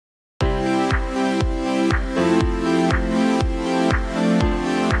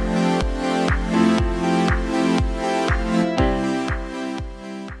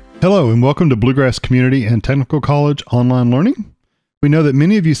Hello and welcome to Bluegrass Community and Technical College Online Learning. We know that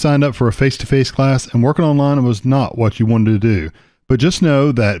many of you signed up for a face-to-face class and working online was not what you wanted to do. But just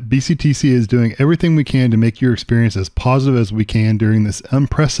know that BCTC is doing everything we can to make your experience as positive as we can during this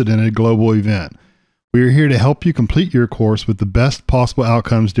unprecedented global event. We are here to help you complete your course with the best possible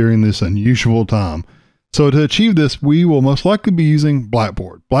outcomes during this unusual time. So to achieve this, we will most likely be using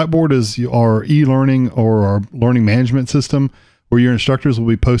Blackboard. Blackboard is our e-learning or our learning management system where your instructors will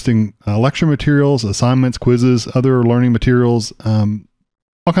be posting lecture materials, assignments, quizzes, other learning materials,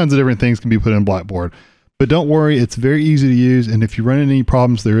 all kinds of different things can be put in Blackboard. But don't worry, it's very easy to use, and if you run into any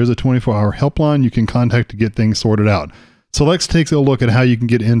problems, there is a 24-hour helpline you can contact to get things sorted out. So let's take a look at how you can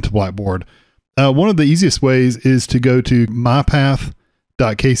get into Blackboard. One of the easiest ways is to go to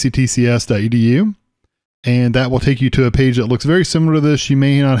mypath.kctcs.edu. And that will take you to a page that looks very similar to this. You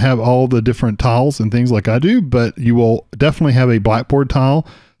may not have all the different tiles and things like I do, but you will definitely have a Blackboard tile.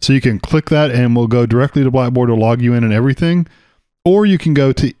 So you can click that and we'll go directly to Blackboard to log you in and everything. Or you can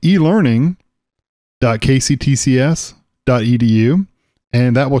go to elearning.kctcs.edu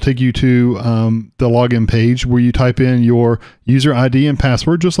and that will take you to the login page where you type in your user ID and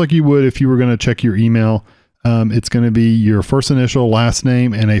password, just like you would if you were going to check your email. It's going to be your first initial, last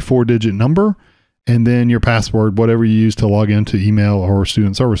name, and a 4-digit number. And then your password, whatever you use to log into email or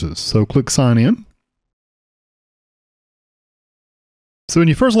student services. So click sign in. So when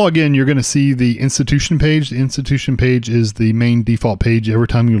you first log in, you're going to see the institution page. The institution page is the main default page every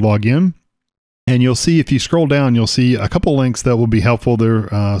time you log in. And you'll see, if you scroll down, you'll see a couple links that will be helpful. There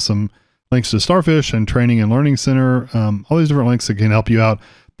are some links to Starfish and Training and Learning Center, all these different links that can help you out.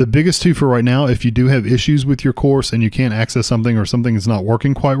 The biggest two for right now, if you do have issues with your course and you can't access something or something is not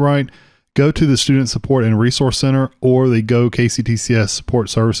working quite right, go to the Student Support and Resource Center or the Go KCTCS Support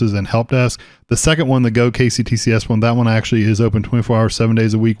Services and Help Desk. The second one, the Go KCTCS one, that one actually is open 24 hours, 7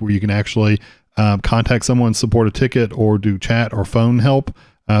 days a week, where you can actually contact someone, support a ticket, or do chat or phone help.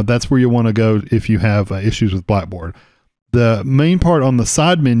 That's where you want to go if you have issues with Blackboard. The main part on the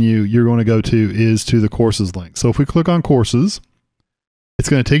side menu you're going to go to is to the courses link. So if we click on courses, it's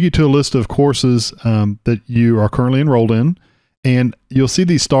going to take you to a list of courses that you are currently enrolled in. And you'll see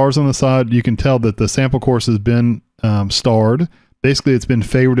these stars on the side. You can tell that the sample course has been starred. Basically, it's been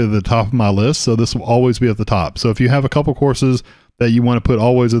favored at the top of my list, so this will always be at the top. So if you have a couple courses that you want to put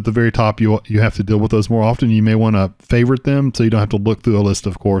always at the very top, you have to deal with those more often. You may want to favorite them so you don't have to look through a list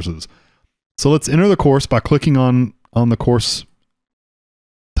of courses. So let's enter the course by clicking on the course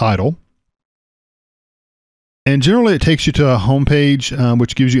title. And generally it takes you to a home page,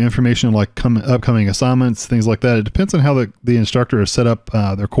 which gives you information like upcoming assignments, things like that. It depends on how the instructor has set up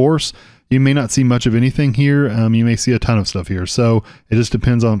their course. You may not see much of anything here. You may see a ton of stuff here. So it just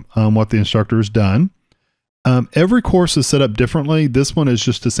depends on what the instructor has done. Every course is set up differently. This one is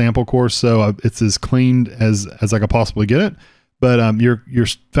just a sample course, so it's as clean as I could possibly get it. But your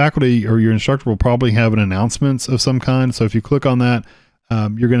faculty or your instructor will probably have an announcements of some kind. So if you click on that,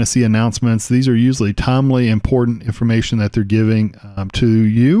 you're going to see announcements. These are usually timely, important information that they're giving to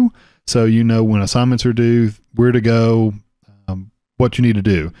you. So you know when assignments are due, where to go, what you need to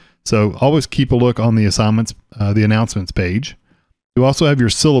do. So always keep a look on the assignments, the announcements page. You also have your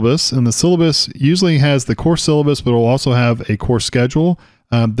syllabus, and the syllabus usually has the course syllabus, but it will also have a course schedule.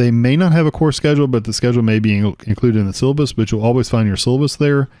 They may not have a course schedule, but the schedule may be included in the syllabus, but you'll always find your syllabus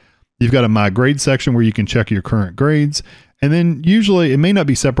there. You've got a My Grade section where you can check your current grades. And then usually it may not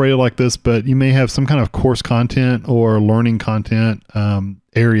be separated like this, but you may have some kind of course content or learning content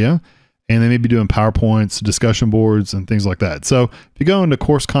area, and they may be doing PowerPoints, discussion boards, and things like that. So if you go into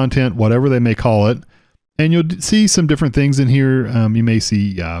course content, whatever they may call it, and you'll see some different things in here. You may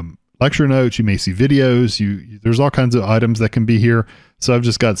see lecture notes, you may see videos, there's all kinds of items that can be here. So I've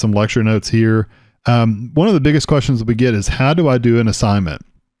just got some lecture notes here. One of the biggest questions that we get is, how do I do an assignment?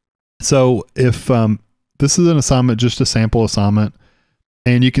 So if this is an assignment, just a sample assignment,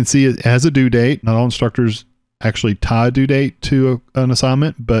 and you can see it has a due date. Not all instructors actually tie a due date to an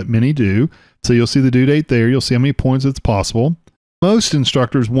assignment, but many do. So you'll see the due date there. You'll see how many points it's possible. Most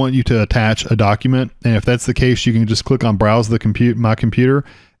instructors want you to attach a document, and if that's the case, you can just click on Browse My Computer,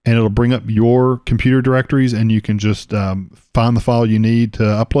 and it'll bring up your computer directories, and you can just find the file you need to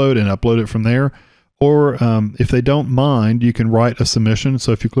upload and upload it from there. Or if they don't mind, you can write a submission.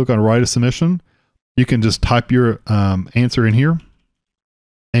 So if you click on Write a Submission, you can just type your answer in here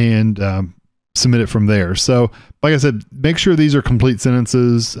and submit it from there. So like I said, make sure these are complete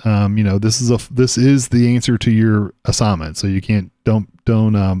sentences. You know, this is the answer to your assignment. So you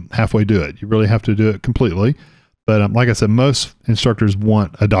don't halfway do it. You really have to do it completely. But like I said, most instructors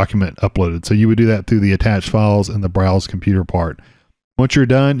want a document uploaded. So you would do that through the attached files and the browse computer part. Once you're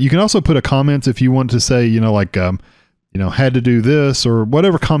done, you can also put a comment if you want to say, like, had to do this, or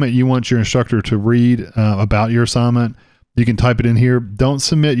whatever comment you want your instructor to read about your assignment. You can type it in here. Don't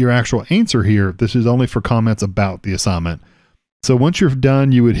submit your actual answer here. This is only for comments about the assignment. So once you're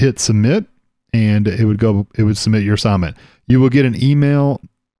done, you would hit submit, and it would submit your assignment. You will get an email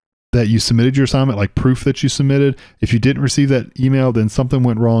that you submitted your assignment, like proof that you submitted. If you didn't receive that email, then something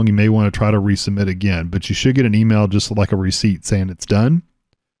went wrong. You may want to try to resubmit again, but you should get an email just like a receipt saying it's done.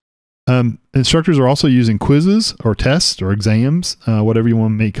 Instructors are also using quizzes or tests or exams, whatever you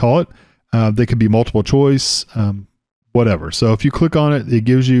want to call it. They could be multiple choice, whatever. So if you click on it, it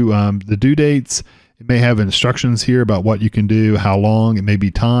gives you the due dates. It may have instructions here about what you can do, how long. It may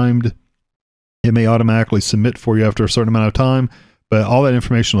be timed. It may automatically submit for you after a certain amount of time, but all that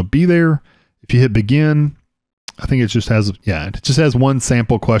information will be there. If you hit begin, I think it just has one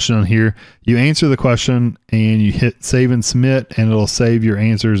sample question on here. You answer the question and you hit save and submit, and it'll save your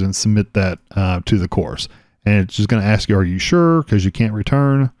answers and submit that to the course. And it's just going to ask you, are you sure? Because you can't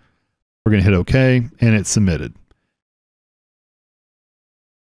return. We're going to hit OK, and it's submitted.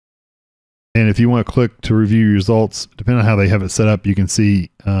 And if you want to click to review your results, depending on how they have it set up, you can see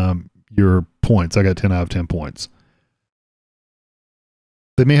your points. I got 10 out of 10 points.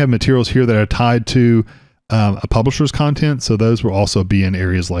 They may have materials here that are tied to a publisher's content, so those will also be in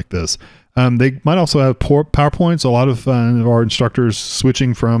areas like this. They might also have PowerPoints. A lot of our instructors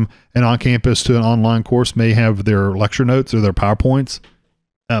switching from an on-campus to an online course may have their lecture notes or their PowerPoints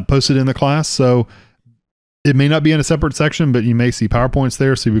posted in the class. So it may not be in a separate section, but you may see PowerPoints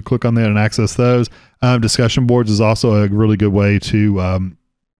there. So you would click on that and access those. Discussion boards is also a really good way to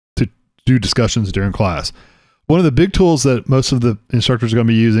do discussions during class. One of the big tools that most of the instructors are going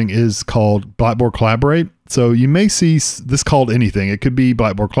to be using is called Blackboard Collaborate. So you may see this called anything. It could be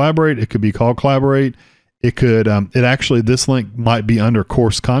Blackboard Collaborate. It could be called Collaborate. It could, this link might be under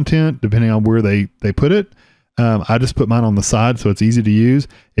course content, depending on where they put it. I just put mine on the side, so it's easy to use.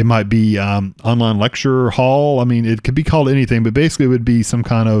 It might be online lecture hall. I mean, it could be called anything, but basically it would be some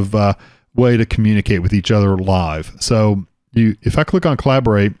kind of way to communicate with each other live. So if I click on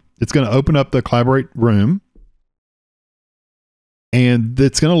Collaborate, it's going to open up the Collaborate room. And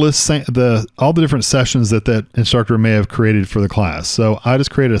it's going to list all the different sessions that instructor may have created for the class. So I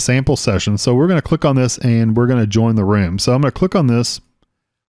just created a sample session. So we're going to click on this and we're going to join the room. So I'm going to click on this,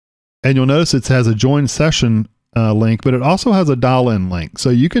 and you'll notice it has a join session link, but it also has a dial in link. So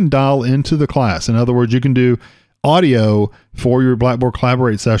you can dial into the class. In other words, you can do audio for your Blackboard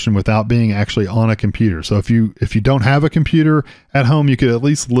Collaborate session without being actually on a computer. So if you don't have a computer at home, you could at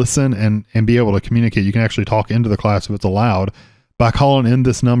least listen and be able to communicate. You can actually talk into the class if it's allowed. By calling in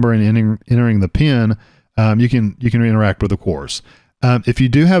this number and entering the PIN, you can interact with the course. If you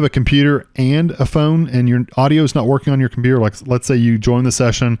do have a computer and a phone and your audio is not working on your computer, like let's say you join the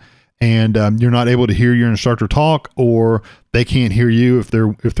session and you're not able to hear your instructor talk, or they can't hear you if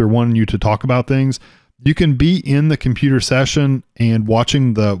they're wanting you to talk about things, you can be in the computer session and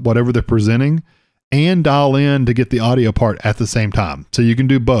watching whatever they're presenting and dial in to get the audio part at the same time. So you can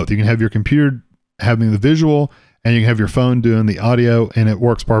do both. You can have your computer having the visual, and you can have your phone doing the audio, and it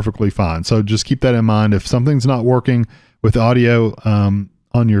works perfectly fine. So just keep that in mind. If something's not working with audio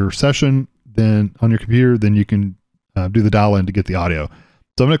on your session, then on your computer, then you can do the dial in to get the audio.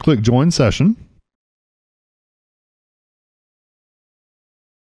 So I'm going to click join session.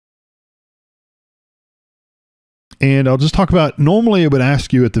 And I'll just talk about, normally it would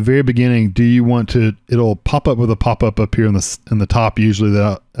ask you at the very beginning, do you want to, it'll pop up with a pop-up up here in the top usually,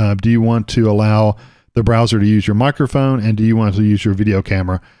 that do you want to allow the browser to use your microphone, and do you want to use your video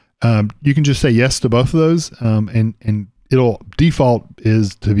camera? You can just say yes to both of those, and it'll default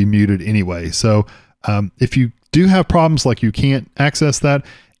is to be muted anyway. So if you do have problems like you can't access that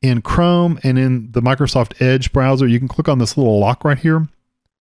in Chrome and in the Microsoft Edge browser, you can click on this little lock right here,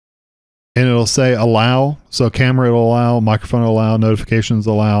 and it'll say allow. So camera it'll allow, microphone will allow, notifications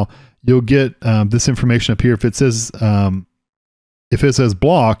allow. You'll get this information up here. If it says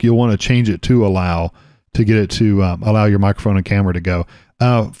block, you'll want to change it to allow to get it to allow your microphone and camera to go.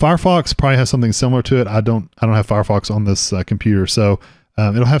 Firefox probably has something similar to it. I don't have Firefox on this computer, so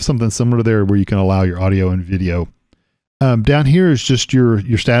it'll have something similar to there where you can allow your audio and video. Down here is just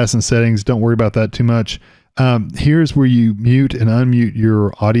your status and settings. Don't worry about that too much. Here's where you mute and unmute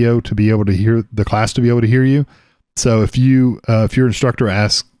your audio to be able to hear the class, to be able to hear you. So if your instructor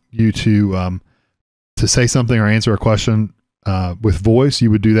asks you to say something or answer a question with voice,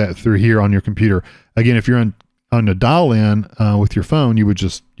 you would do that through here on your computer. Again, if you're on a dial-in with your phone, you would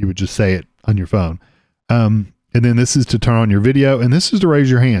just say it on your phone. And then this is to turn on your video, and this is to raise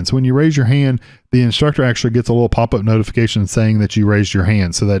your hand. So when you raise your hand, the instructor actually gets a little pop-up notification saying that you raised your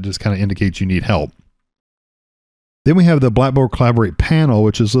hand. So that just kind of indicates you need help. Then we have the Blackboard Collaborate panel,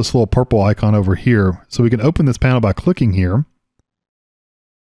 which is this little purple icon over here. So we can open this panel by clicking here.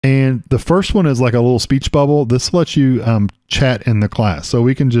 And the first one is like a little speech bubble. This lets you chat in the class. So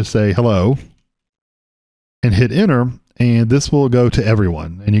we can just say hello and hit enter, and this will go to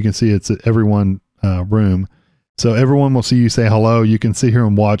everyone. And you can see it's at everyone room. So everyone will see you say hello. You can sit here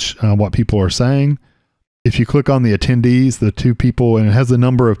and watch what people are saying. If you click on the attendees, the 2 people, and it has the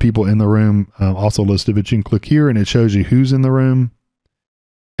number of people in the room also listed, but you can click here and it shows you who's in the room.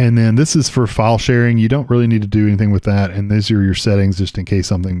 And then this is for file sharing. You don't really need to do anything with that. And these are your settings just in case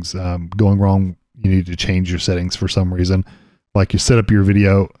something's going wrong. You need to change your settings for some reason. Like you set up your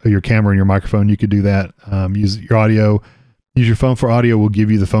video, your camera and your microphone, you could do that. Use your audio. Use your phone for audio. Will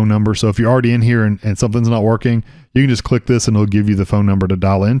give you the phone number. So if you're already in here and something's not working, you can just click this and it'll give you the phone number to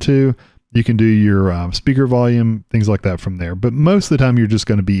dial into. You can do your speaker volume, things like that from there. But most of the time you're just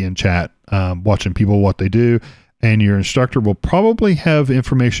going to be in chat, watching people, what they do. And your instructor will probably have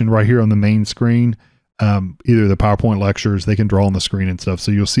information right here on the main screen. Either the PowerPoint lectures, they can draw on the screen and stuff.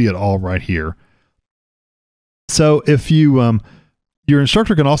 So you'll see it all right here. So if you, your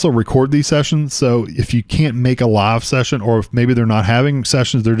instructor can also record these sessions. So if you can't make a live session, or if maybe they're not having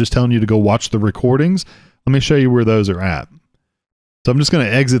sessions, they're just telling you to go watch the recordings. Let me show you where those are at. So I'm just going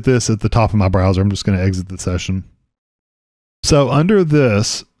to exit this at the top of my browser. I'm just going to exit the session. So under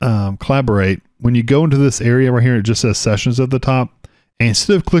this, Collaborate, when you go into this area right here, it just says sessions at the top. And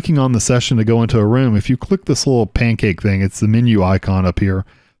instead of clicking on the session to go into a room, if you click this little pancake thing, it's the menu icon up here.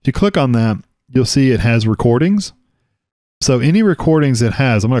 If you click on that, you'll see it has recordings. So any recordings it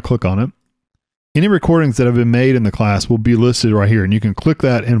has, I'm going to click on it. Any recordings that have been made in the class will be listed right here. And you can click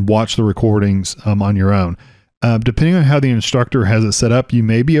that and watch the recordings on your own. Depending on how the instructor has it set up, you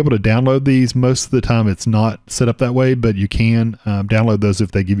may be able to download these. Most of the time it's not set up that way, but you can download those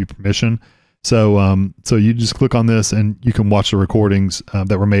if they give you permission. So so you just click on this and you can watch the recordings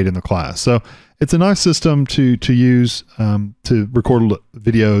that were made in the class. So it's a nice system to use to record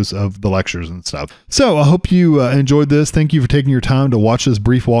videos of the lectures and stuff. So I hope you enjoyed this. Thank you for taking your time to watch this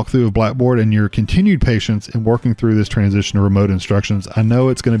brief walkthrough of Blackboard and your continued patience in working through this transition to remote instructions. I know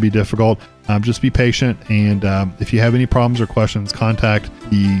it's going to be difficult. Just be patient. And if you have any problems or questions, contact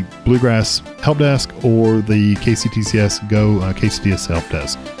the Bluegrass Help Desk or the KCTCS Go KCTCS Help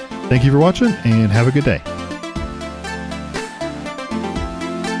Desk. Thank you for watching and have a good day.